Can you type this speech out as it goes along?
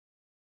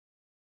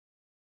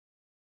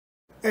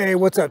Hey,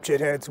 what's up,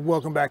 Chitheads?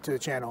 Welcome back to the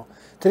channel.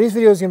 Today's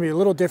video is going to be a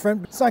little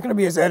different. It's not going to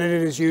be as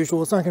edited as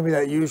usual. It's not going to be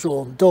that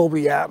usual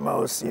Dolby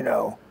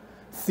Atmos,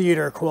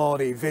 theater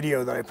quality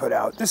video that I put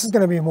out. This is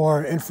going to be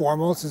more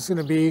informal. This is going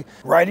to be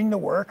riding to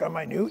work on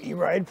my new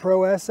Eride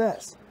Pro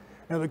SS.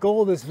 Now, the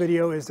goal of this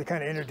video is to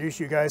kind of introduce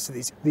you guys to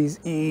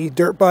these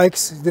dirt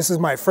bikes. This is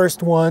my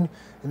first one,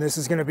 and this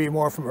is going to be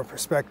more from a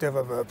perspective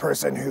of a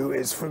person who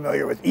is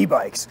familiar with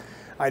e-bikes.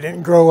 I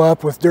didn't grow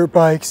up with dirt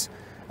bikes.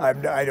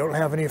 I don't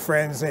have any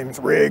friends named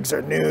Riggs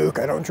or Nuke.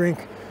 I don't drink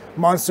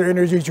Monster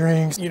Energy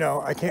drinks.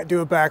 I can't do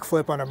a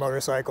backflip on a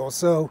motorcycle.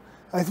 So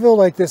I feel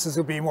like this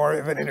will be more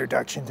of an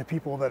introduction to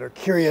people that are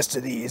curious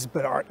to these,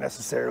 but aren't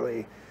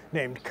necessarily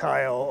named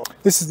Kyle.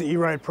 This is the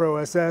Eride Pro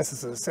SS.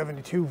 This is a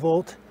 72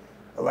 volt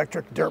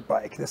electric dirt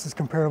bike. This is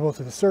comparable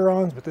to the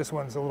Surons, but this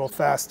one's a little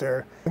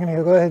faster. I'm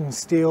gonna go ahead and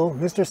steal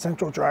Mr.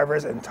 Central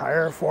Driver's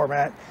entire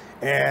format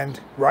and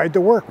ride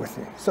to work with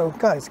me. So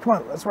guys, come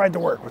on, let's ride to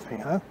work with me,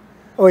 huh?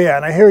 Oh yeah,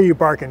 and I hear you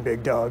barking,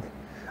 big dog.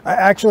 I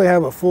actually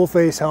have a full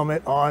face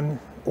helmet on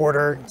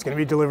order. It's gonna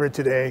be delivered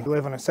today. I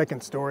live on a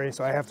second story,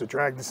 so I have to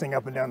drag this thing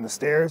up and down the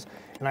stairs.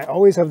 And I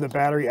always have the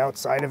battery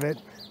outside of it.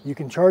 You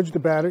can charge the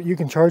battery, you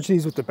can charge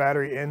these with the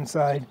battery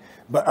inside,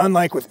 but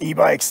unlike with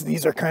e-bikes,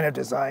 these are kind of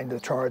designed to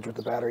charge with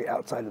the battery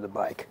outside of the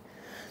bike.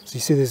 So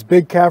you see this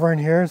big cavern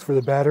here is for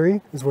the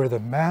battery. This is where the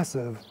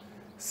massive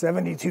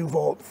 72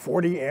 volt,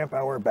 40 amp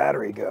hour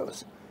battery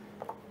goes.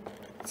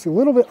 It's a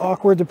little bit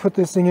awkward to put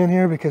this thing in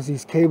here because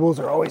these cables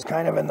are always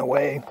kind of in the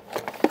way.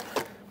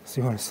 So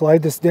you want to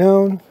slide this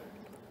down,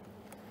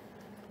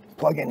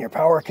 plug in your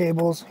power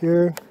cables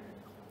here,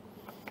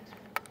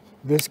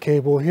 this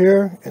cable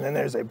here, and then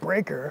there's a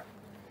breaker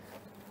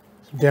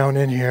down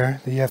in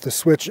here that you have to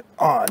switch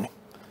on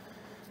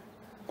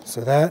so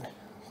that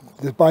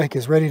the bike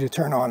is ready to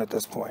turn on at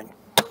this point.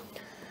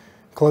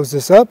 Close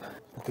this up,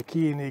 put the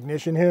key in the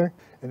ignition here,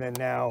 and then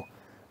now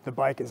the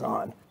bike is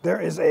on.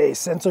 There is a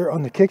sensor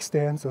on the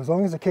kickstand, so as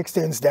long as the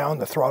kickstand's down,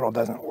 the throttle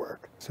doesn't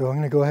work. So I'm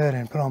gonna go ahead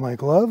and put on my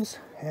gloves,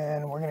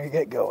 and we're gonna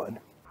get going.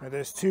 Now,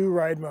 there's two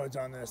ride modes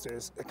on this.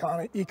 There's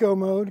Eco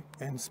mode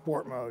and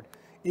Sport mode.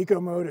 Eco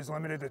mode is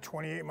limited to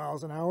 28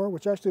 miles an hour,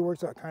 which actually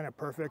works out kind of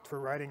perfect for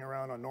riding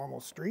around on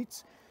normal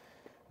streets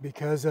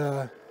because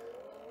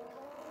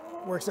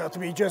works out to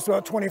be just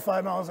about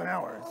 25 miles an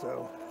hour.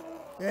 So,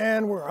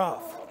 and we're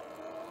off.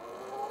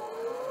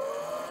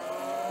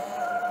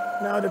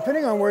 Now,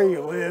 depending on where you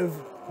live,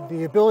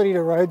 the ability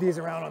to ride these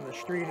around on the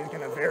street is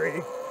going to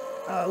vary.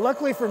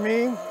 Luckily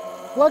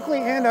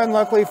and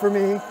unluckily for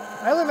me,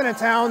 I live in a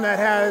town that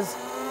has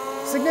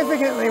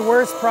significantly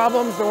worse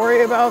problems to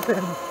worry about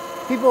than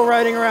people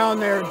riding around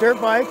their dirt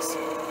bikes.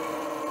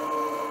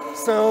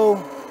 So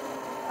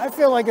I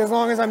feel like as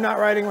long as I'm not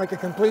riding like a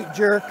complete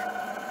jerk,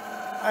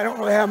 I don't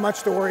really have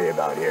much to worry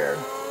about here.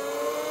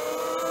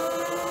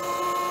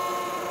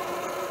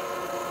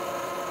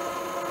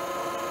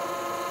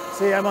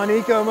 See, I'm on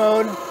eco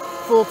mode,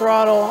 full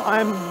throttle.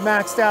 I'm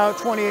maxed out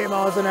 28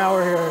 miles an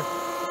hour here.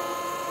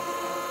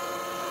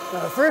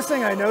 Now, the first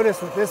thing I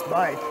noticed with this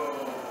bike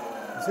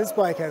is this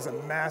bike has a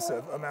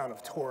massive amount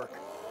of torque.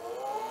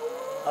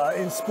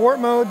 In sport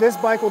mode, this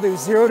bike will do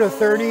 0 to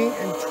 30 in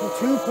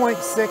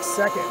 2.6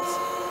 seconds.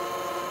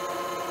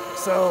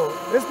 So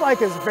this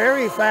bike is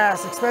very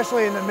fast,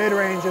 especially in the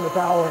mid-range of the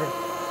power.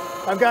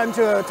 I've gotten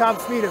to a top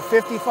speed of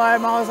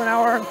 55 miles an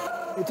hour.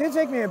 It did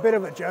take me a bit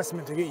of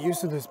adjustment to get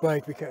used to this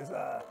bike because,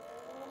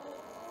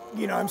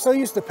 I'm so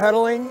used to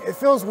pedaling. It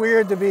feels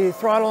weird to be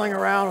throttling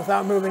around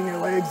without moving your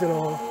legs at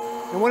all.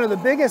 And one of the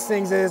biggest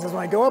things is when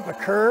I go up a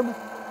curb,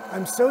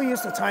 I'm so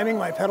used to timing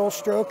my pedal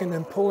stroke and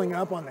then pulling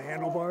up on the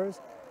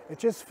handlebars. It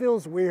just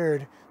feels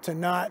weird to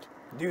not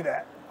do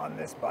that on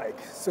this bike.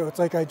 So it's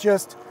like I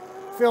just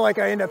feel like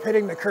I end up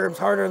hitting the curbs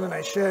harder than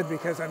I should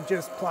because I'm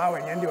just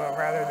plowing into them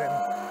rather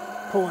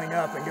than pulling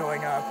up and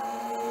going up.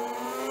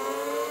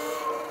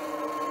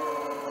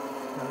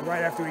 And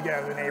right after we get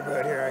out of the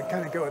neighborhood here, I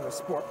kind of go into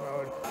sport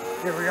mode.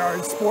 Here we are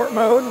in sport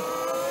mode.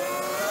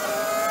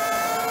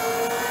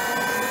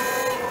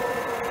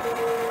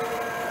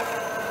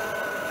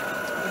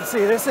 You can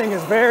see this thing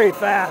is very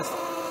fast.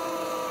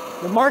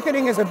 The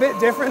marketing is a bit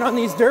different on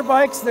these dirt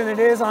bikes than it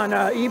is on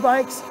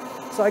e-bikes.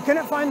 So I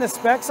couldn't find the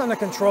specs on the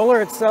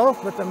controller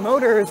itself, but the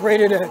motor is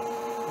rated at,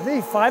 I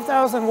think,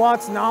 5,000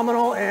 watts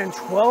nominal and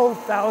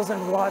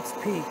 12,000 watts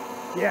peak.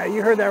 Yeah,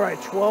 you heard that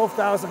right,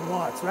 12,000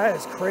 watts. That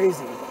is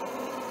crazy.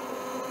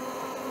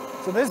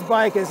 So this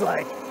bike is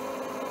like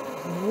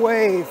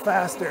way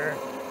faster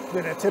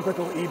than a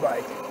typical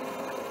e-bike.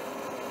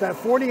 That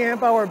 40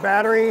 amp hour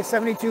battery,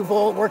 72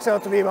 volt, works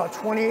out to be about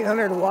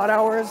 2,800 watt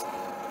hours,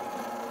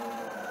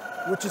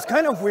 which is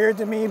kind of weird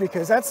to me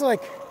because that's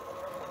like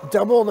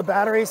double the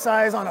battery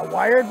size on a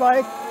wired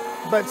bike,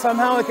 but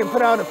somehow it can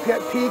put out a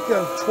peak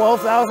of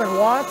 12,000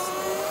 watts.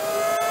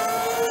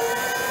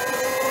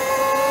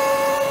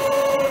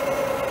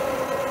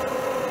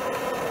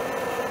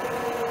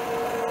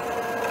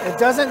 It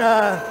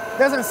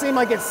doesn't seem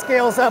like it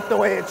scales up the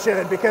way it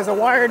should because a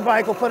wired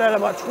bike will put out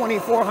about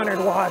 2,400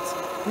 watts,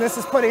 and this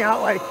is putting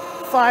out like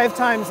 5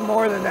 times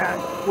more than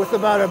that with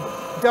about a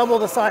double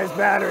the size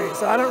battery.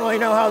 So I don't really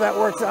know how that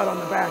works out on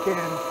the back end.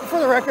 For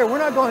the record, we're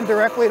not going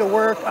directly to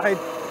work.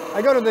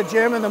 I go to the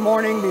gym in the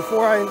morning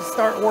before I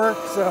start work.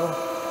 So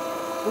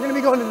we're gonna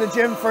be going to the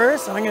gym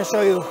first, and I'm gonna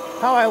show you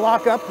how I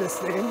lock up this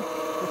thing,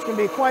 which can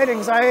be quite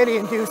anxiety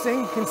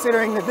inducing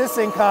considering that this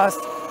thing costs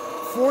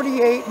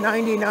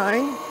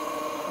 $48.99.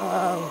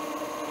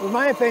 In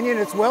my opinion,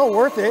 it's well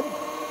worth it,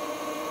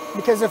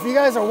 because if you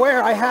guys are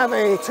aware, I have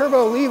a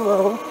Turbo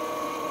Levo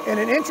and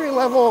an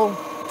entry-level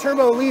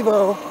Turbo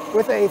Levo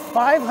with a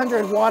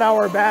 500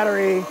 watt-hour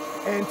battery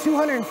and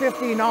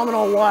 250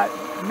 nominal watt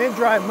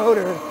mid-drive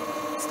motor.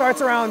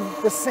 Starts around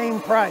the same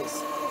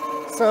price.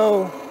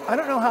 So I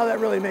don't know how that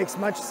really makes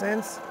much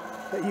sense,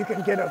 that you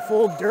can get a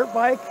full dirt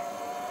bike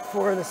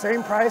for the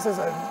same price as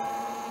an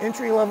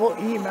entry-level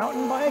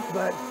e-mountain bike,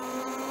 but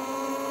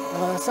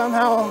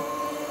somehow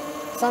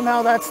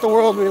that's the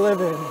world we live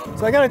in.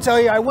 So I gotta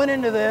tell you, I went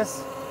into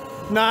this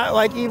not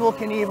like Evel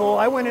Knievel.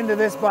 I went into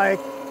this bike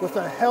with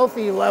a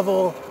healthy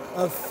level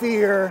of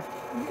fear,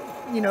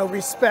 you know,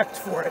 respect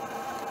for it,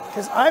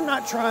 because I'm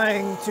not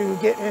trying to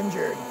get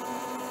injured.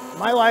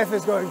 My life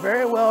is going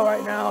very well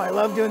right now. I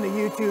love doing the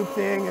YouTube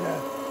thing, and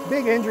a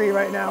big injury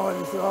right now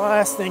is the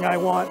last thing I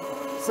want.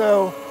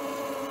 So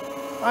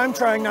I'm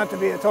trying not to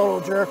be a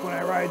total jerk when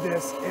I ride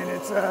this, and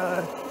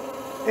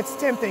it's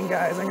tempting,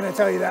 guys, I'm gonna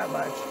tell you that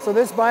much. So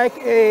this bike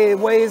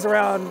weighs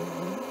around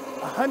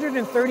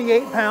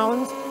 138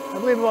 pounds. I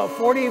believe about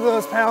 40 of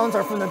those pounds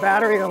are from the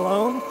battery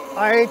alone.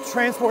 I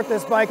transport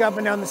this bike up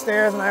and down the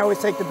stairs, and I always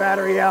take the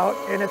battery out,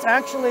 and it's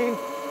actually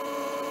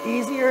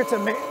easier to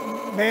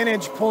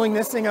manage pulling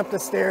this thing up the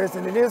stairs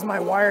than it is my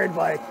wired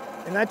bike.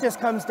 And that just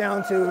comes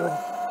down to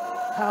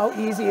how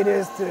easy it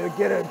is to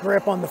get a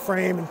grip on the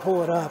frame and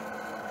pull it up.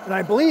 And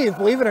I believe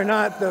it or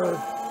not, the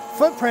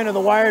footprint of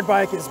the wired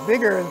bike is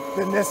bigger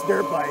than this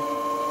dirt bike.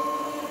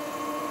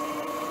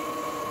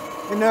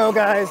 And no,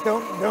 guys,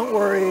 don't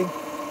worry.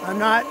 I'm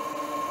not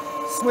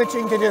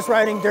switching to just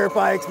riding dirt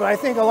bikes, but I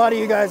think a lot of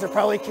you guys are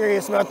probably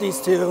curious about these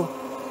two.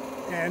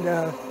 And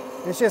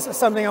it's just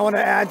something I want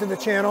to add to the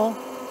channel.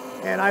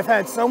 And I've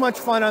had so much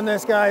fun on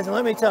this, guys. And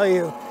let me tell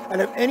you, out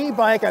of any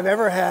bike I've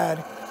ever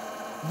had,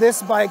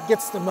 this bike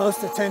gets the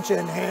most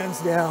attention,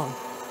 hands down.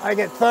 I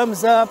get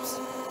thumbs ups.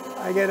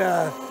 I get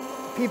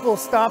people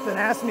stop and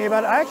ask me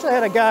about it. I actually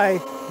had a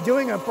guy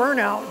doing a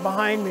burnout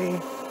behind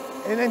me,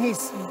 and then he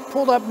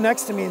pulled up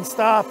next to me and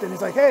stopped, and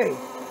he's like, "Hey,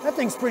 that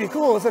thing's pretty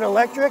cool. Is it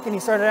electric?" And he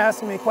started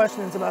asking me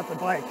questions about the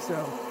bike. So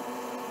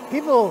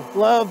people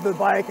love the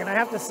bike, and I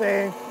have to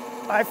say,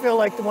 I feel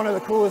like one of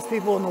the coolest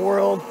people in the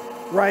world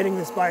riding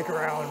this bike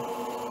around.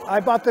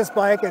 I bought this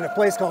bike at a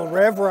place called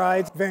Rev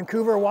Rides,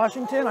 Vancouver,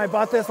 Washington. I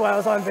bought this while I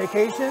was on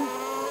vacation.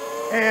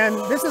 And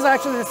this is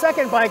actually the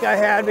second bike I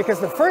had,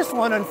 because the first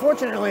one,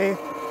 unfortunately,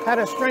 had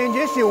a strange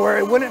issue where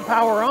it wouldn't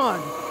power on.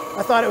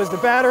 I thought it was the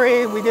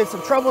battery. We did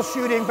some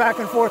troubleshooting back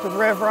and forth with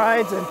Rev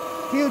Rides, and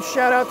huge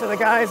shout out to the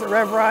guys at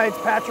Rev Rides,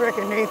 Patrick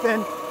and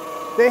Nathan.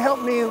 They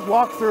helped me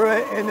walk through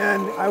it, and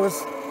then I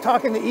was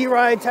talking to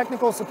Eride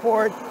technical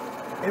support,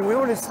 and we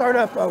wanted to start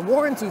up a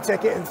warranty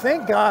ticket, and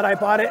thank God I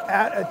bought it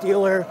at a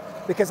dealer,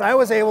 because I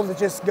was able to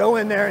just go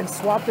in there and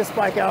swap this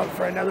bike out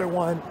for another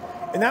one.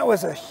 And that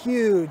was a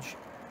huge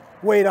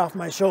weight off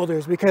my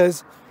shoulders,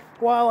 because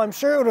while I'm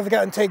sure it would have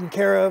gotten taken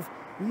care of,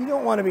 you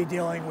don't want to be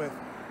dealing with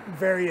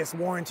various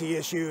warranty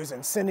issues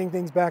and sending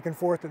things back and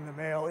forth in the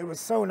mail. It was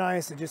so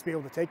nice to just be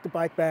able to take the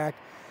bike back,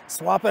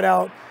 swap it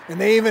out, and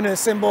they even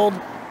assembled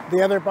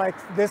the other bike,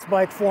 this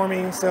bike for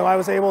me, so I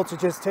was able to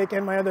just take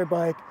in my other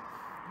bike,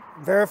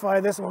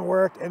 verify this one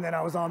worked, and then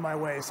I was on my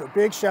way. So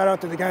big shout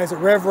out to the guys at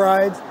Rev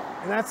Rides.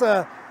 And that's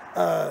a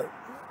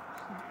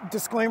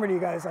disclaimer to you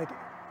guys, like,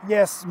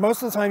 yes,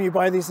 most of the time you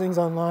buy these things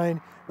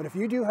online, but if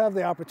you do have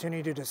the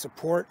opportunity to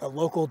support a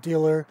local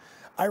dealer,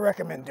 I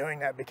recommend doing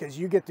that, because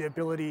you get the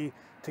ability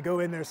to go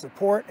in there,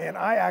 support, and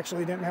I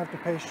actually didn't have to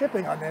pay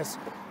shipping on this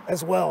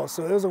as well.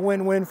 So it was a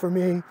win-win for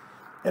me.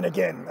 And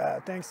again,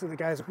 thanks to the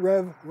guys at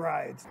Rev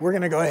Rides. We're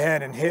gonna go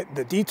ahead and hit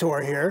the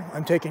detour here.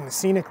 I'm taking the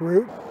scenic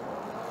route.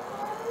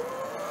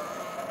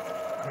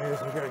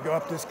 We're gonna go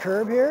up this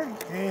curb here,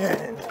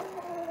 and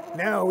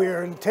now we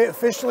are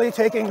officially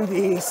taking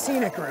the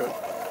scenic route.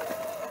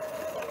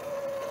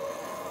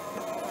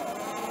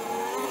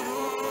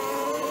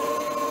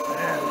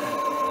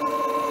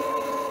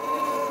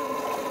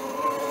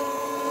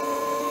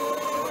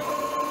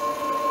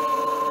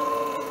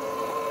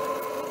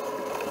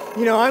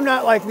 You know, I'm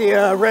not like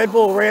the Red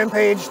Bull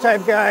Rampage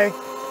type guy.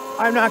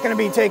 I'm not going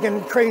to be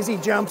taking crazy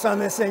jumps on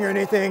this thing or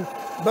anything.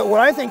 But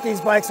what I think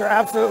these bikes are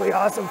absolutely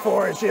awesome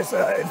for is just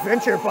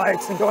adventure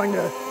bikes and going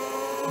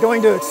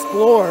to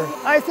explore.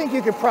 I think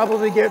you could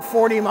probably get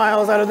 40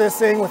 miles out of this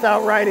thing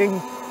without riding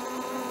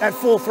at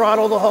full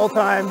throttle the whole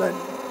time. But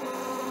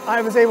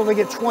I was able to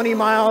get 20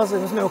 miles. It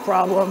was no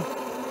problem.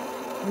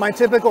 My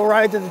typical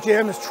ride to the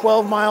gym is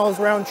 12 miles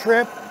round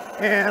trip,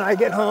 and I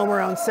get home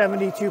around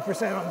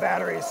 72% on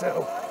battery.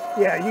 So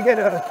yeah, you get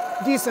a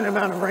decent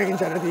amount of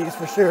range out of these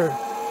for sure.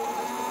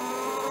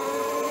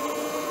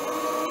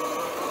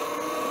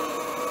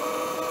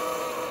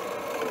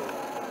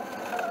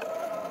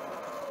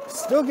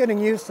 still getting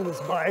used to this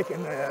bike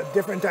and the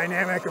different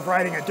dynamic of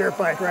riding a dirt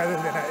bike rather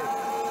than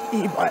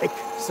an e-bike.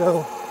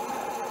 So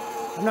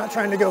I'm not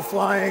trying to go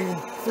flying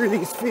through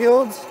these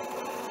fields.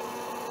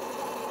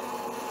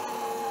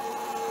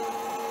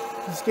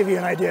 Just give you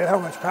an idea of how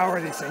much power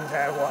these things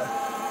have.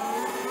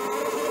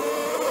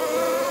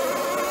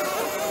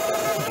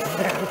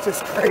 Man, it's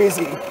just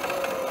crazy.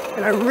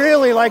 And I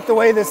really like the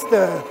way the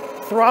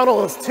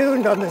throttle is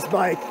tuned on this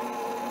bike.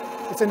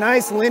 It's a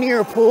nice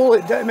linear pull.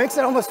 It makes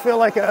it almost feel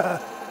like a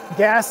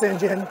gas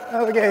engine.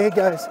 Okay, hey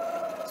guys,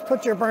 just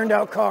put your burned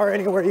out car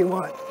anywhere you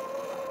want.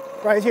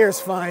 Right here is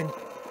fine.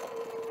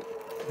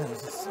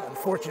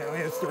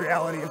 Unfortunately, it's the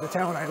reality of the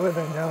town I live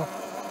in now.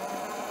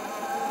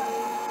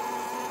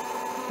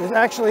 There's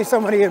actually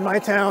somebody in my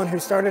town who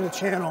started a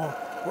channel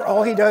where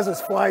all he does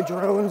is fly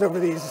drones over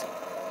these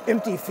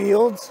empty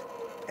fields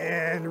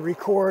and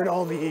record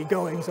all the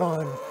goings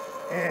on.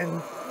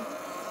 And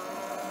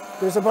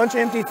there's a bunch of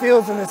empty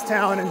fields in this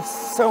town, and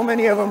so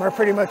many of them are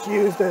pretty much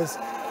used as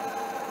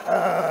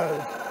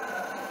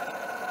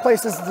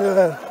places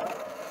to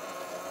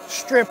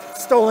strip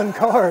stolen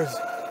cars.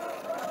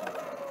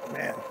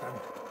 Man, I'm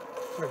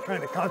sort of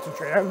trying to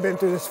concentrate. I haven't been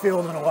through this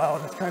field in a while,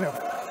 and it's kind of,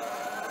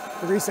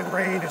 the recent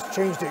rain has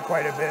changed it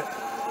quite a bit.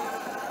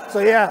 So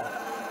yeah,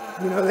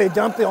 you know, they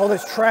dump all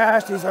this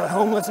trash. These are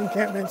homeless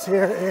encampments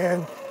here,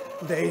 and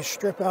they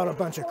strip out a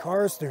bunch of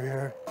cars through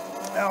here.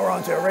 Now we're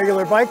onto a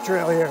regular bike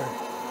trail here.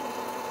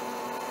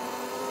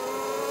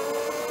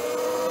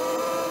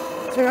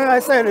 So, you know, I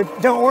said,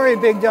 don't worry,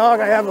 big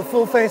dog, I have a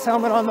full face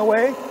helmet on the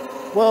way.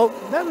 Well,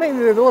 that made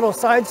me a little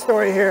side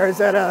story here, is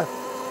that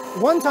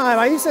one time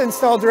I used to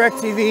install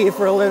DirecTV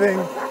for a living,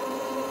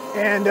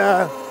 and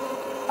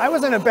I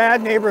was in a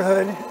bad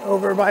neighborhood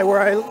over by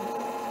where I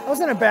was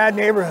in a bad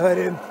neighborhood,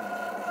 and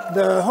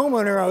the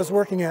homeowner I was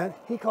working at,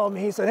 he called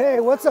me, he said,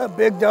 hey, what's up,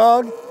 big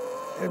dog?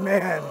 And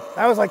man,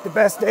 that was like the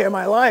best day of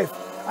my life.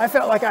 I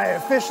felt like I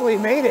officially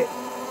made it.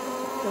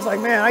 It was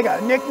like, man, I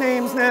got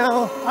nicknames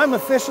now. I'm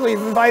officially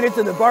invited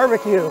to the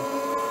barbecue.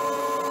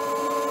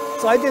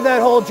 So I did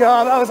that whole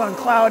job. I was on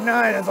cloud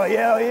nine. I was like,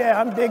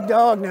 yeah, I'm big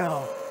dog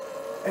now.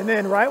 And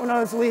then right when I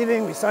was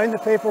leaving, we signed the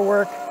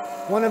paperwork.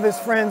 One of his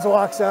friends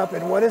walks up,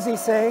 and what does he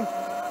say?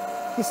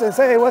 He says,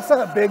 hey, what's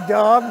up, big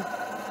dog?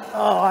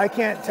 Oh, I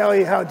can't tell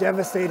you how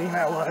devastating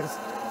that was.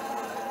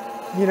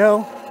 You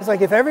know, it's like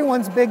if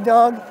everyone's big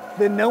dog,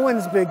 then no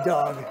one's big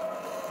dog.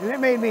 And it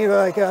made me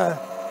like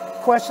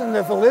question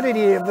the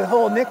validity of the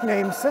whole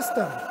nickname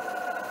system.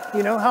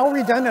 You know, how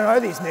redundant are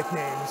these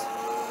nicknames?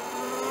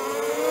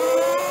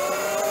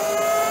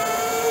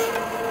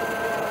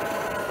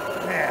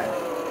 Man,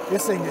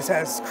 this thing just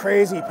has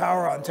crazy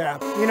power on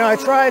tap. You know, I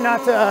try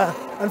not to,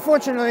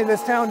 unfortunately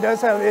this town does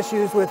have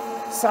issues with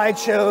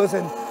sideshows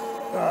and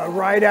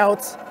ride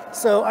outs.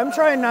 So I'm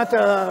trying not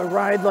to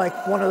ride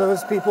like one of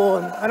those people,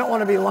 and I don't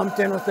want to be lumped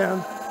in with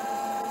them.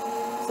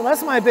 So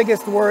that's my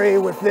biggest worry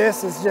with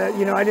this, is that,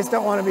 you know, I just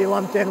don't want to be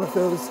lumped in with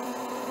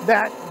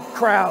that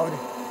crowd.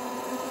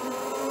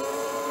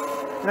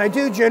 And I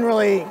do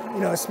generally, you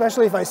know,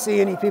 especially if I see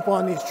any people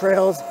on these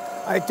trails,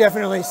 I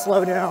definitely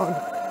slow down.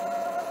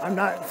 I'm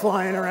not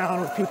flying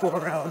around with people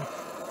around.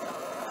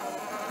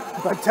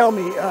 But tell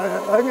me,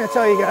 I'm going to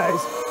tell you guys,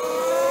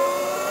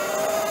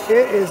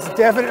 it is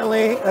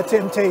definitely a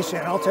temptation,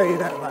 I'll tell you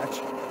that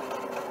much.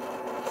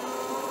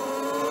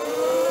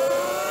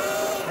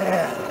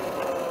 Man,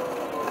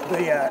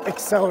 the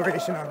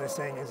acceleration on this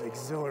thing is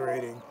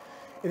exhilarating.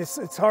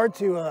 It's hard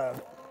to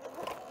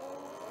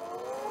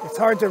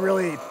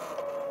really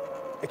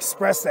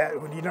express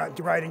that when you're not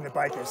riding the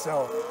bike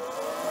yourself.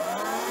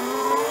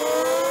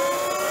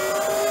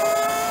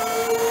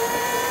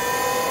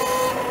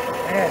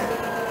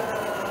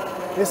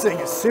 Man, this thing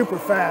is super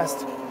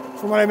fast.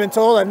 From what I've been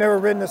told, I've never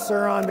ridden a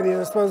Sur-Ron, but these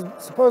are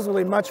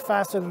supposedly much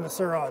faster than the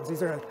Sur-Rons.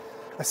 These are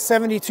a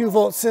 72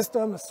 volt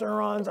system. The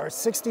Sur-Rons are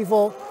 60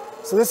 volt.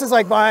 So this is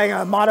like buying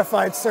a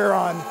modified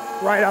Sur-Ron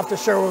right off the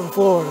showroom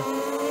floor.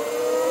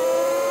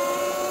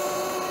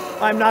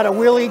 I'm not a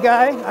wheelie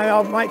guy.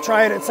 I might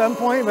try it at some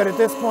point, but at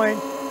this point,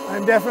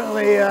 I'm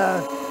definitely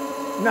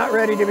not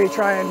ready to be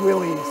trying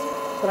wheelies.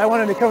 But I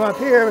wanted to come up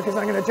here because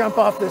I'm going to jump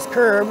off this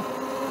curb.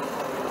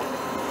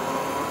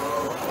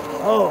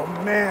 Oh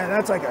man,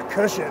 that's like a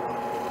cushion.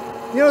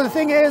 You know, the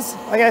thing is,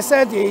 like I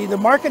said, the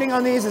marketing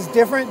on these is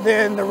different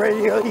than the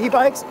regular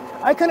e-bikes.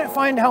 I couldn't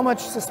find how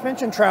much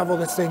suspension travel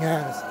this thing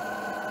has.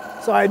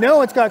 So I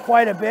know it's got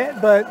quite a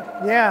bit, but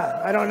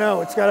yeah, I don't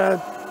know. It's got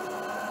a,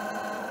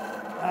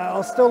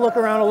 I'll still look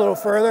around a little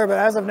further, but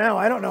as of now,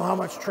 I don't know how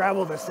much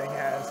travel this thing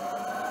has.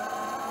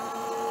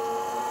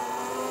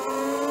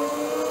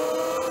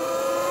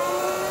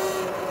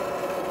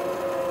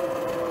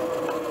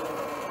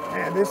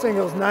 Man, this thing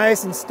goes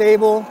nice and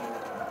stable.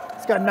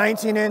 It's got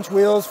 19-inch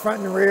wheels,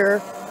 front and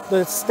rear.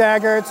 They're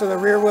staggered, so the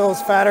rear wheel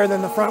is fatter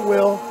than the front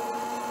wheel.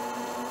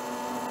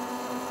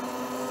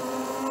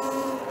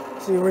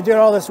 See, we did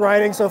all this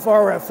riding so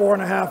far. We're at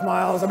 4.5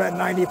 miles. I'm at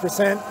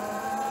 90%.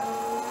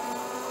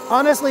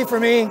 Honestly, for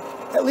me,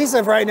 at least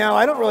as of right now,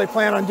 I don't really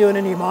plan on doing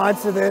any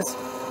mods to this.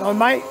 I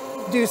might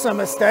do some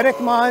aesthetic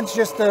mods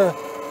just to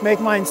make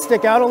mine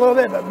stick out a little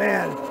bit, but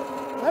man,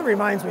 that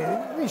reminds me,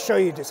 let me show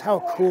you just how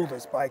cool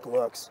this bike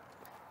looks.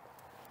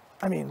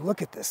 I mean,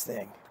 look at this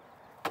thing.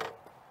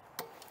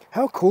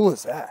 How cool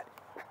is that?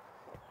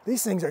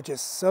 These things are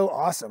just so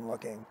awesome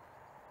looking.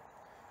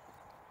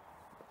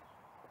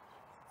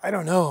 I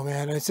don't know,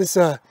 man. It's just,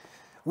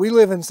 we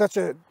live in such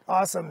an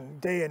awesome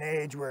day and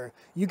age where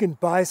you can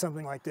buy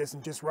something like this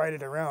and just ride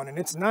it around. And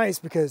it's nice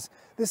because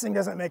this thing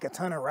doesn't make a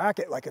ton of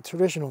racket like a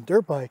traditional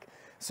dirt bike.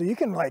 So you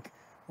can like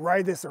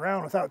ride this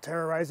around without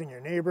terrorizing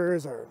your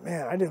neighbors, or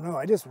man, I don't know.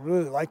 I just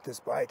really like this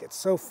bike. It's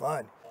so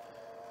fun.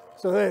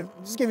 So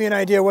just give you an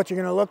idea what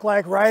you're gonna look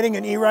like riding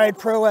an Eride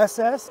Pro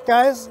SS.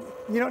 Guys,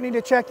 you don't need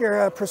to check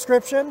your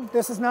prescription.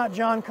 This is not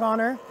John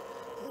Connor.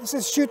 This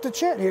is Shoot the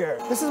Chit here.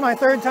 This is my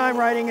third time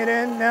riding it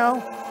in now.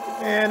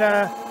 And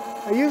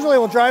I usually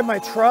will drive my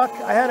truck.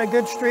 I had a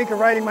good streak of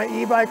riding my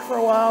e-bike for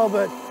a while,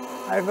 but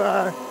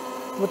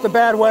with the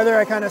bad weather,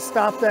 I kind of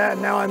stopped that,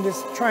 and now I'm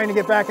just trying to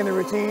get back in the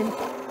routine.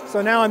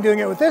 So now I'm doing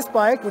it with this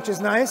bike, which is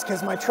nice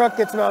because my truck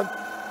gets about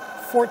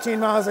 14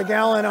 miles a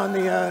gallon on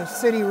the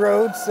city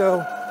roads, so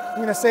I'm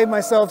gonna save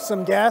myself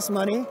some gas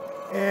money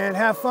and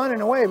have fun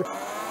in a way.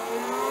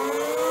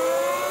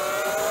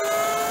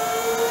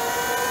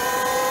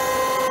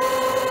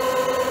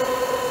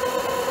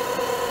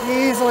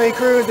 Easily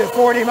cruise at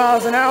 40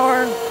 miles an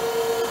hour.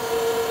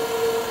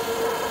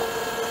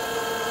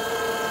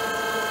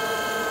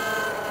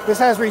 This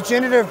has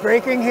regenerative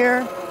braking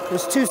here.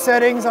 There's two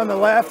settings on the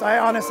left. I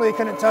honestly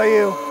couldn't tell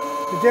you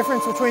the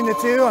difference between the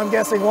two. I'm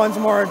guessing one's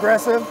more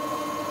aggressive,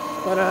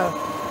 but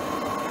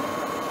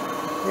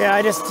yeah,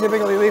 I just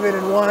typically leave it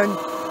in one.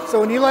 So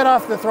when you let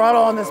off the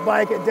throttle on this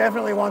bike, it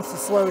definitely wants to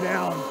slow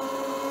down.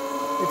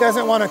 It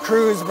doesn't want to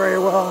cruise very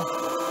well.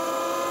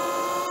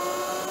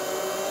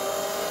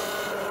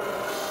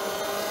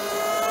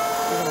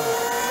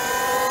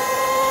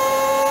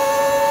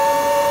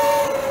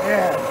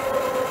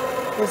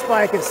 This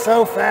bike is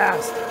so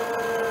fast.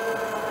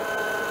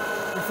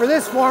 And for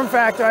this form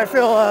factor, I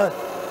feel a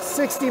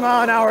 60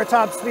 mile an hour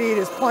top speed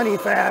is plenty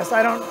fast.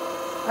 I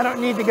don't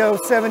need to go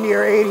 70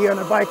 or 80 on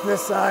a bike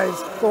this size.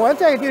 So one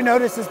thing I do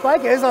notice, this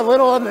bike is a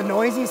little on the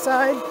noisy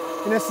side,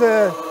 and this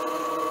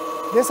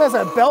has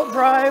a belt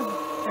drive,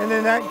 and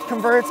then that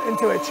converts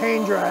into a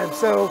chain drive.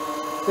 So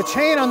the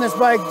chain on this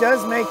bike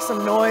does make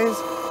some noise.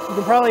 You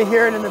can probably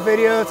hear it in the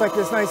video. It's like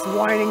this nice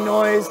whining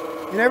noise,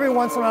 and every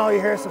once in a while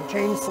you hear some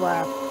chain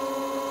slap.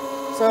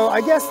 So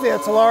I guess the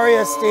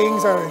Talaria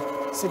Stings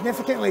are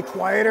significantly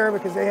quieter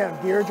because they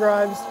have gear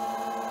drives,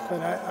 but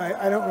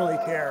I don't really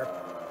care.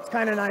 It's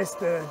kind of nice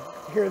to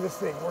hear this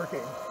thing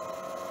working.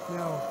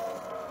 Now,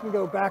 we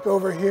go back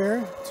over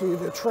here to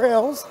the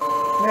trails.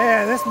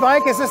 Man, this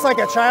bike is just like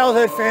a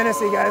childhood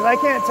fantasy, guys. I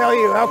can't tell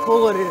you how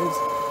cool it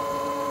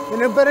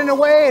is. But in a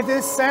way, it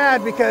is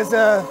sad because,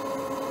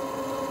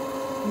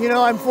 you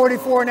know, I'm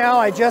 44 now.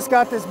 I just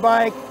got this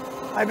bike.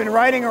 I've been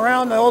riding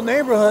around the old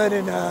neighborhood,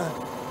 and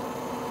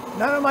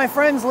none of my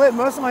friends live,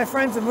 most of my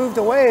friends have moved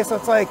away, so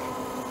it's like,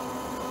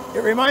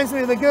 it reminds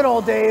me of the good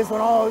old days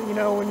when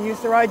when you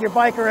used to ride your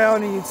bike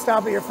around and you'd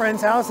stop at your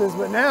friends' houses,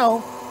 but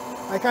now,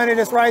 I kind of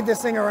just ride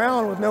this thing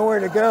around with nowhere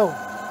to go.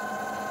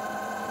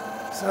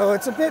 So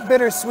it's a bit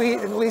bittersweet,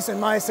 at least in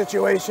my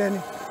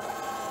situation,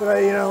 but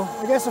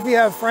I guess if you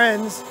have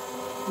friends,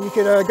 you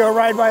could go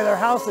ride by their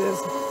houses.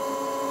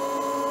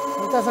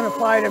 It doesn't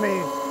apply to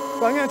me.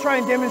 So I'm gonna try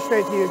and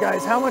demonstrate to you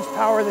guys how much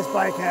power this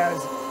bike has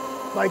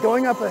by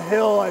going up a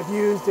hill I've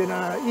used in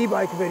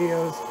e-bike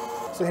videos.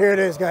 So here it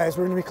is, guys.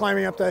 We're gonna be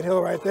climbing up that hill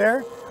right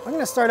there. I'm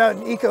gonna start out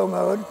in eco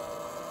mode.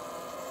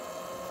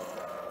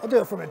 I'll do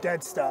it from a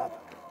dead stop.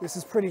 This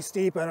is pretty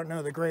steep. I don't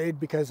know the grade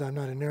because I'm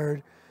not a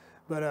nerd.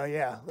 But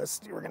yeah,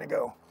 we're gonna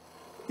go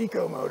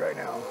eco mode right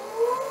now.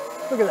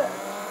 Look at that.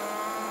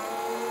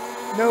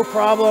 No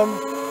problem.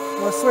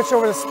 Let's switch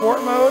over to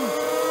sport mode.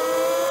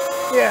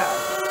 Yeah.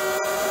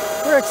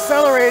 We're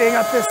accelerating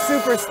up this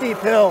super steep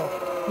hill.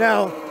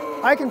 Now,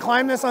 I can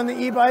climb this on the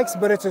e-bikes,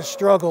 but it's a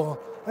struggle.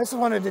 I just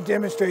wanted to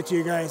demonstrate to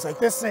you guys, like,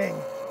 this thing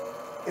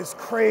is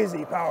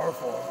crazy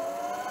powerful.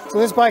 So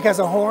this bike has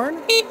a horn,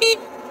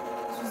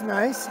 which is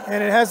nice,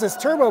 and it has this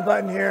turbo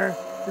button here.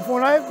 And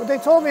what they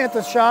told me at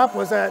the shop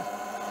was that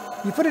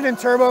you put it in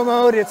turbo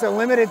mode, it's a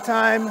limited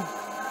time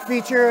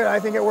feature. I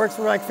think it works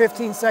for like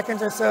 15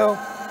 seconds or so,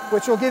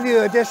 which will give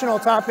you additional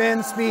top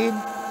end speed.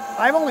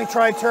 I've only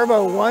tried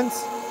turbo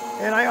once,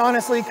 and I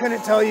honestly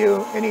couldn't tell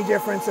you any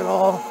difference at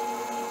all.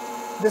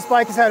 This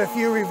bike has had a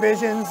few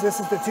revisions. This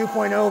is the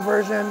 2.0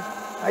 version.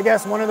 I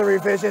guess one of the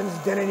revisions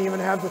didn't even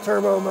have the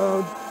turbo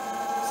mode.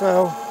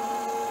 So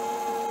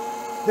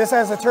this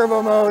has a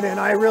turbo mode, and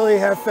I really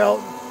have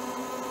felt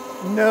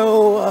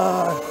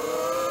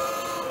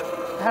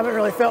haven't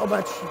really felt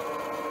much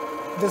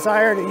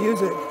desire to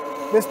use it.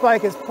 This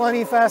bike is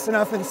plenty fast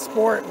enough in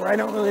sport where I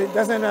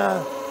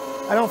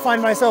don't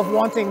find myself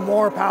wanting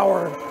more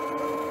power.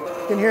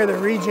 You can hear the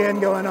regen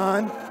going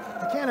on.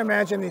 I can't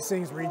imagine these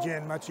things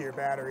regen much of your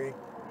battery.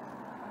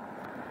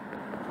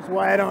 Which is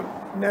why I don't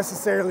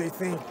necessarily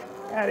think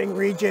adding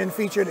regen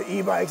feature to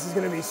e-bikes is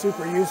going to be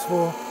super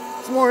useful.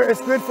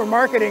 It's good for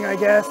marketing, I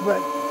guess, but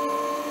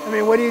I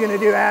mean, what are you going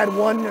to do? Add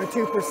 1 or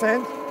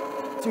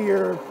 2% to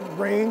your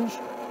range?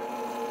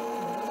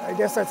 I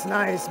guess that's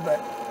nice, but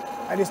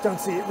I just don't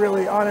see it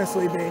really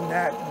honestly being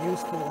that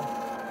useful.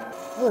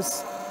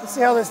 Let's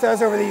see how this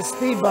does over these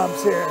speed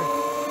bumps here.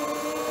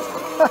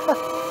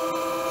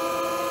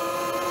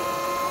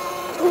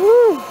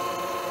 Woo!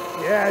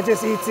 Yeah, it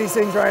just eats these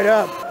things right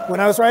up. When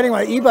I was riding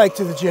my e-bike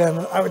to the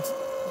gym, I would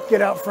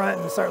get out front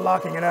and start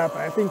locking it up.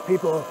 And I think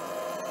people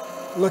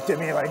looked at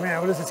me like, man,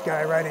 what is this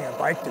guy riding a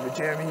bike to the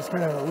gym? He's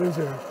kind of a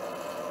loser.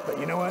 But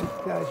you know what,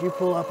 guys? You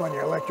pull up on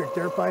your electric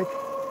dirt bike,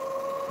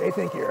 they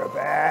think you're a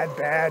bad,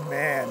 bad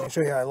man. Let me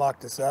show you how I lock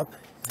this up.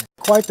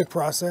 Quite the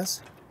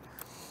process.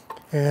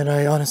 And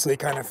I honestly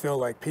kind of feel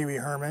like Pee Wee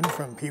Herman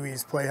from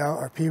Pee-wee's Playhouse,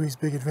 or Pee-wee's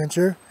Big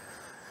Adventure.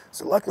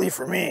 So luckily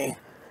for me,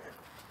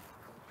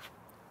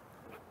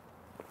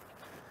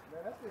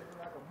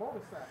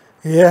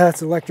 yeah,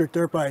 it's an electric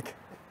dirt bike.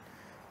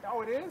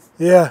 Oh, it is?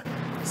 Yeah,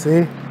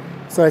 see?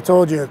 So I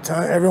told you,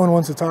 everyone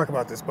wants to talk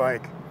about this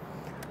bike.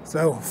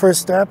 So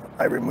first step,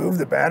 I remove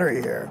the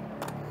battery here.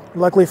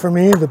 Luckily for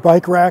me, the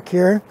bike rack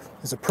here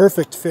is a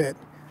perfect fit.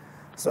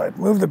 So I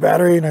move the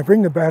battery and I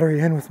bring the battery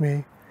in with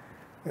me.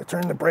 I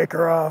turn the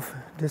breaker off,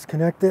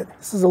 disconnect it.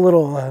 This is a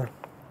little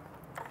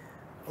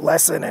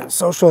lesson in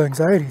social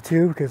anxiety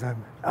too, because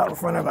I'm out in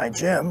front of my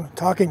gym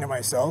talking to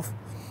myself.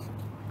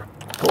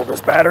 Pull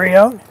this battery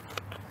out.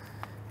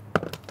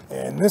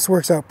 And this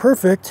works out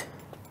perfect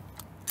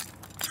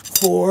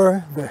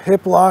for the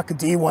hip lock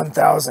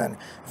D1000.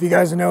 If you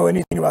guys know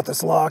anything about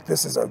this lock,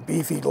 this is a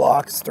beefy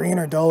lock. It's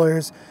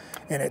 $300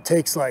 and it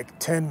takes like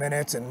 10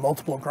 minutes and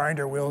multiple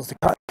grinder wheels to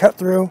cut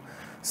through.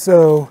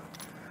 So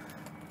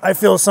I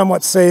feel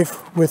somewhat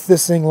safe with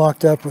this thing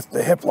locked up with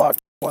the hip lock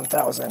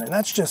 1000, and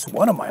that's just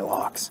one of my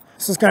locks.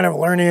 This is kind of a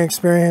learning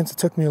experience. It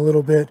took me a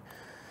little bit.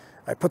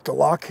 I put the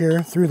lock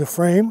here through the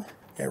frame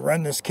and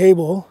run this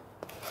cable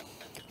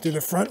to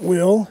the front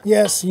wheel.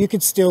 Yes, you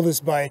could steal this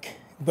bike,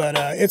 but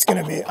I'm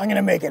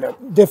gonna make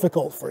it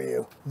difficult for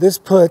you. This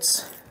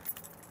puts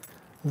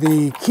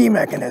the key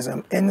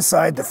mechanism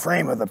inside the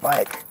frame of the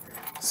bike.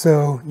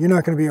 So you're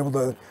not gonna be able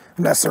to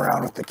mess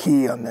around with the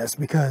key on this,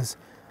 because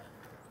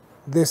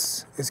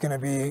this is gonna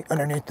be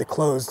underneath the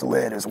closed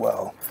lid as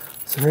well.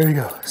 So there you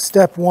go,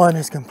 step one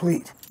is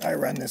complete. I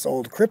run this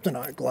old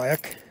Kryptonite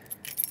Glock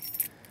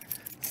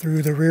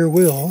through the rear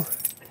wheel.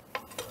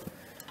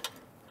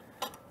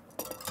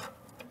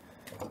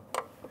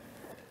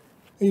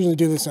 I usually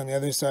do this on the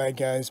other side,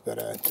 guys, but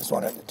I just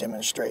wanted to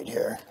demonstrate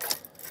here.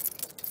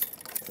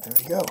 There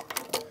we go.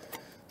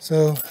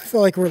 So I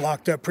feel like we're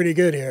locked up pretty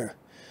good here.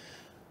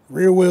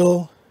 Rear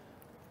wheel,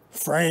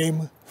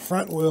 frame,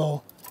 front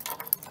wheel,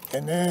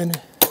 and then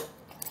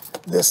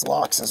this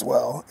locks as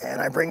well.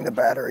 And I bring the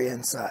battery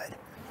inside.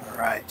 All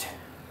right,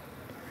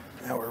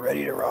 now we're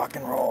ready to rock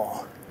and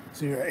roll.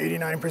 So you're at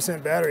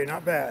 89% battery,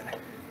 not bad.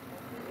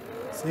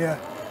 See ya.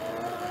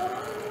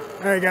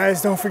 All right,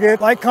 guys, don't forget,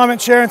 like,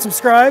 comment, share, and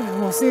subscribe, and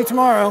we'll see you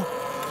tomorrow.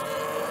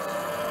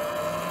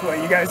 What,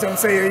 you guys don't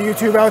say your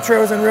YouTube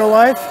outros in real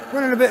life?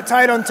 Running a bit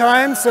tight on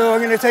time, so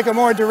I'm gonna take a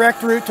more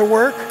direct route to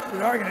work.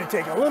 We are gonna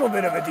take a little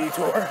bit of a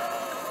detour.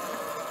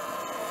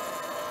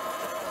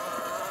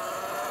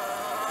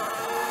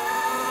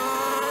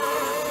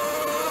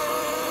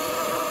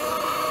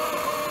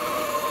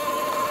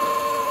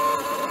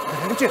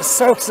 It just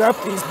soaks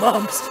up these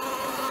bumps.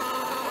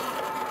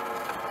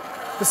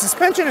 The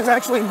suspension is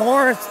actually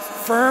more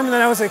firm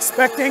than I was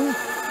expecting,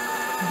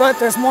 but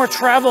there's more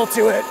travel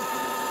to it.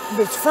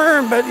 It's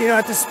firm, but you know,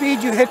 at the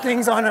speed you hit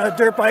things on a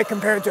dirt bike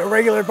compared to a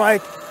regular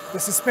bike, the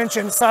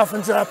suspension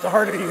softens up the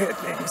harder you hit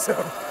things. So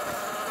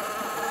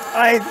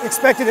I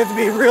expected it to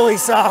be really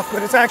soft,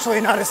 but it's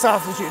actually not as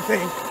soft as you'd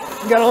think.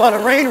 We got a lot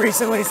of rain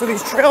recently, so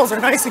these trails are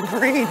nice and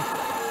green.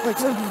 Like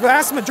the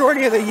vast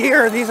majority of the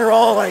year, these are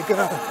all like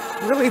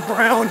really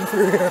brown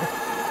through here.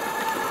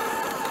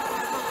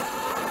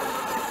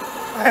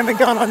 I haven't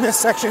gone on this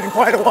section in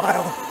quite a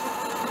while.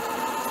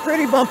 It's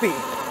pretty bumpy.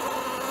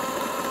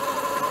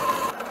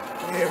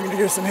 Okay, we're gonna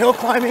do some hill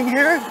climbing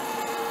here.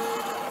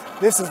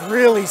 This is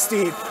really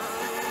steep.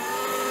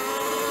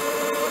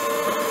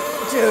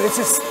 Dude, it's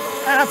just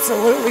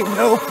absolutely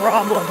no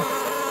problem.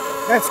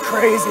 That's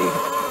crazy.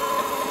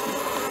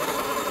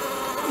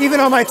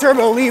 Even on my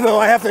Turbo Levo,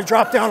 I have to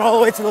drop down all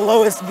the way to the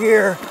lowest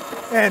gear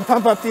and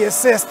pump up the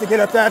assist to get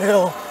up that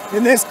hill.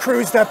 And this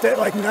cruised up to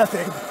like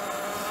nothing.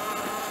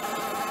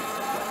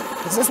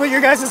 Is this what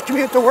your guys'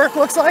 commute to work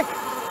looks like?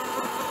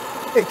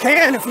 It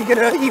can if you get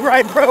an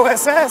Eride Pro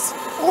SS,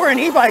 or an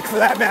e-bike for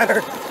that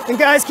matter. And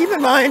guys, keep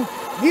in mind,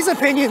 these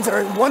opinions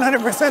are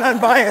 100%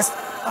 unbiased.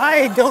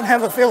 I don't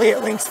have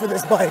affiliate links for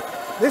this bike.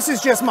 This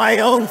is just my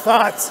own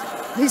thoughts.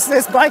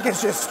 This bike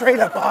is just straight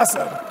up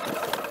awesome.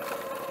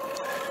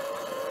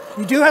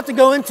 You do have to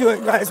go into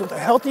it, guys, with a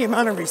healthy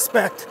amount of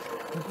respect.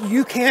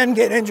 You can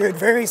get injured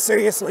very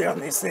seriously on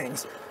these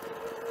things.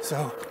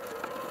 So,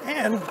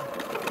 and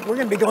we're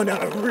gonna be going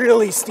down a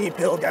really steep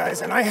hill,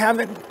 guys, and I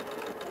haven't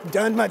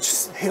done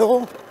much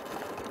hill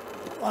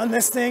on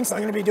this thing, so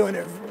I'm going to be doing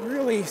it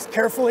really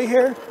carefully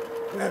here.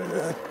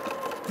 And,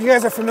 if you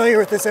guys are familiar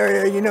with this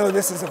area, you know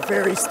this is a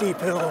very steep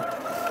hill.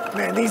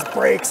 Man, these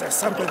brakes are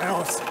something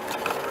else.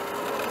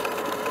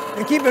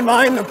 And keep in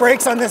mind, the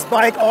brakes on this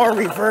bike are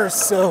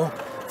reversed, so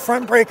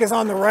front brake is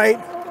on the right,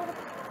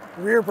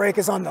 rear brake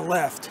is on the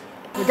left.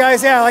 But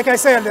guys, yeah, like I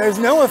said, there's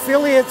no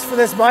affiliates for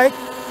this bike.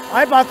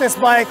 I bought this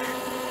bike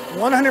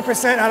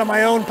 100% out of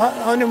my own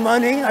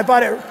money. I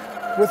bought it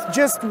with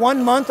just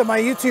 1 month of my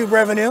YouTube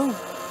revenue,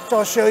 which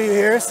I'll show you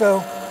here. So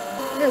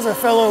here's a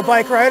fellow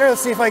bike rider.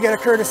 Let's see if I get a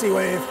courtesy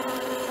wave.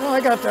 Oh, I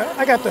got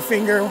the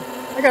finger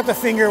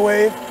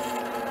wave.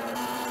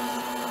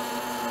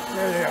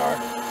 There they are.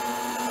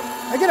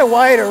 I get a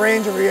wider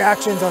range of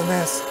reactions on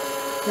this.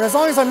 You know, as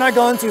long as I'm not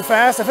going too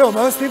fast, I feel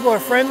most people are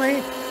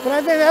friendly, but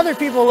I think other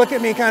people look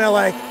at me kind of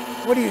like,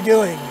 what are you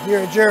doing?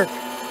 You're a jerk.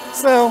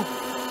 So,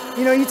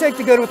 you know, you take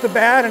the good with the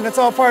bad, and it's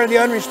all part of the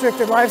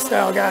unrestricted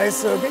lifestyle, guys,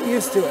 so get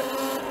used to it.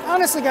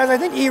 Honestly, guys, I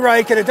think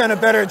Eride could have done a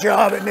better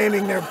job at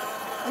naming their...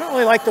 I don't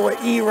really like the way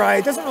Eride.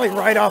 It doesn't really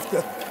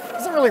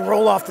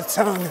roll off the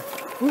tongue.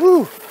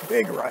 Woo!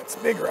 Big ruts,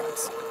 big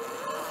ruts.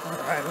 All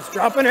right, let's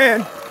drop it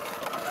in.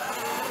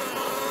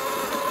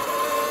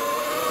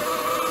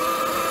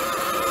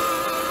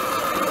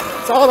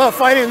 It's all about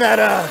finding that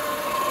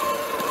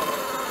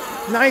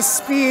nice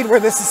speed where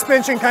the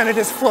suspension kind of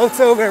just floats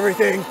over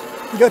everything.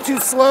 You go too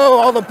slow,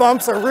 all the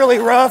bumps are really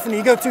rough, and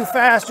you go too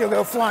fast, you'll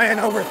go flying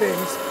over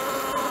things.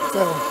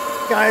 So,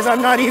 guys,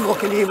 I'm not Evel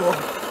Knievel.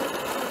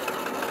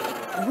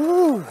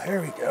 Woo,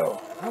 there we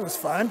go. That was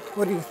fun.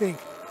 What do you think?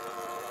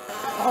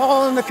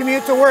 All in the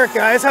commute to work,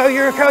 guys. How's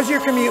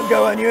your commute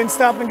going? You in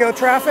stop and go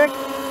traffic?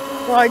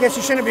 Well, I guess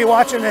you shouldn't be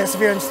watching this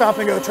if you're in stop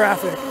and go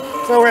traffic.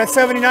 So we're at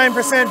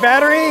 79%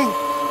 battery,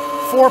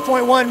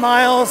 4.1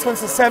 miles. Went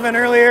to 7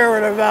 earlier.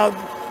 We're at about,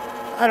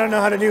 I don't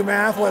know how to do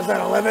math. What is that,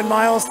 11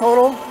 miles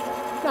total?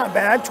 Not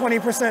bad,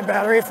 20%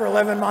 battery for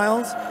 11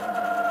 miles.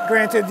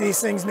 Granted, these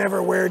things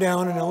never wear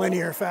down in a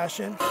linear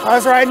fashion. I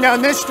was riding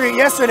down this street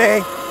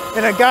yesterday,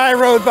 and a guy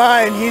rode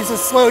by, and he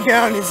just slowed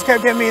down, and he just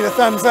kept giving me the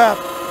thumbs up.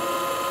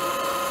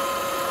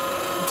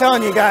 I'm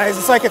telling you guys,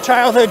 it's like a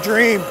childhood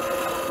dream.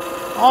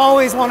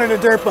 Always wanted a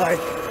dirt bike.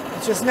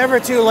 It's just never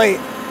too late.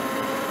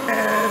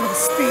 And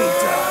speed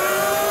time.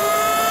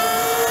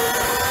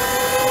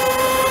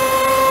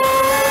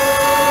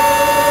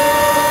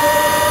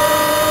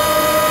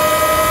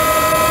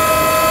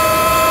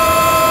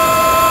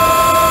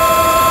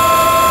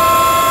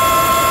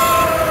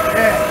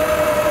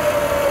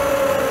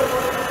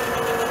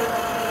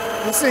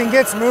 This thing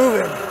gets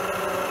moving.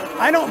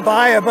 I don't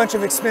buy a bunch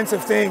of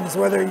expensive things,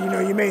 whether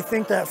you may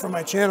think that from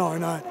my channel or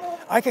not.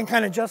 I can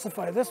kind of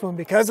justify this one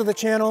because of the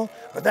channel,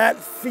 but that,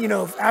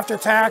 after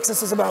tax,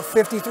 this is about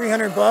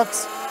 5,300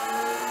 bucks.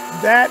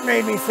 That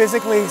made me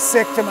physically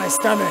sick to my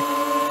stomach.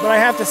 But I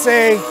have to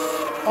say,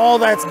 all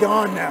that's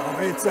gone now.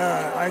 It's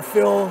I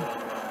feel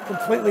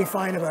completely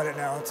fine about it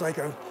now. It's like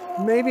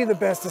maybe the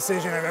best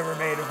decision I've ever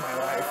made of my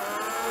life.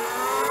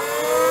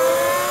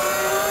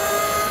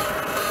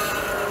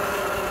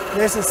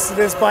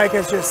 This bike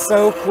is just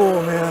so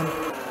cool, man.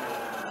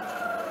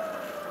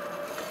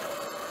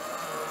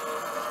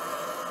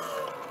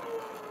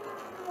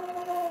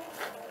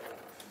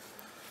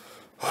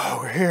 Oh,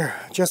 we're here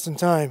just in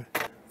time.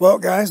 Well,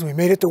 guys, we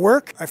made it to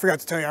work. I forgot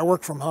to tell you, I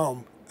work from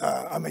home.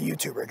 I'm a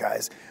YouTuber,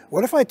 guys.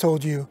 What if I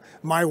told you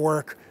my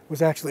work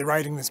was actually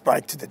riding this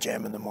bike to the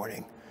gym in the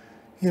morning?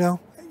 You know,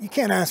 you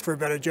can't ask for a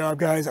better job,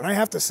 guys. And I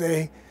have to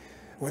say,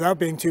 without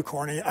being too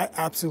corny, I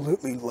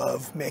absolutely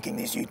love making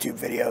these YouTube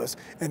videos.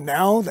 And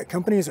now that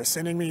companies are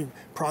sending me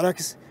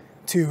products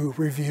to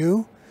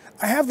review,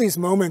 I have these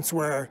moments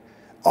where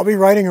I'll be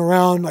riding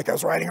around, like I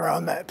was riding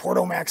around that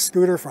Porto Max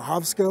scooter from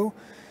Hovsco,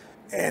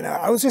 and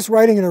I was just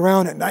riding it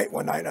around at night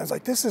one night, and I was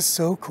like, this is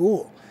so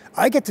cool.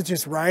 I get to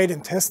just ride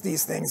and test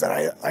these things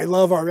that I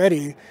love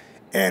already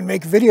and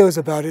make videos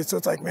about it. So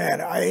it's like,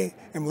 man, I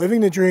am living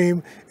the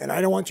dream, and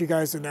I don't want you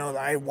guys to know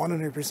that I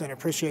 100%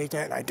 appreciate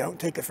that, and I don't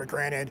take it for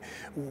granted.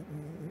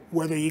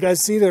 Whether you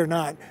guys see it or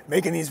not,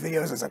 making these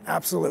videos is an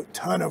absolute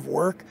ton of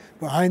work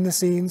behind the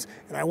scenes,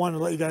 and I want to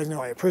let you guys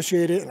know I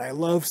appreciate it, and I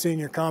love seeing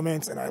your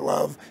comments, and I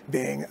love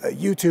being a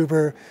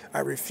YouTuber. I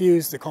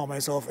refuse to call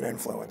myself an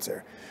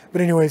influencer.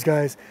 But anyways,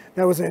 guys,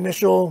 that was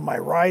my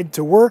ride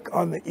to work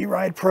on the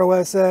Eride Pro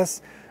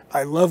SS.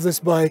 I love this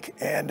bike,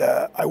 and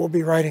I will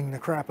be riding the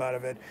crap out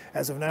of it.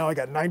 As of now, I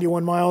got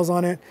 91 miles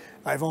on it.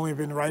 I've only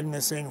been riding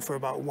this thing for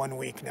about 1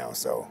 week now,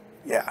 so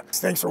yeah.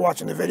 Thanks for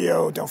watching the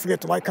video. Don't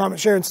forget to like, comment,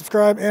 share, and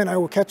subscribe, and I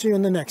will catch you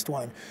in the next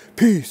one.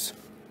 Peace.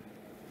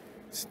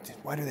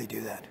 Why do they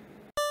do that?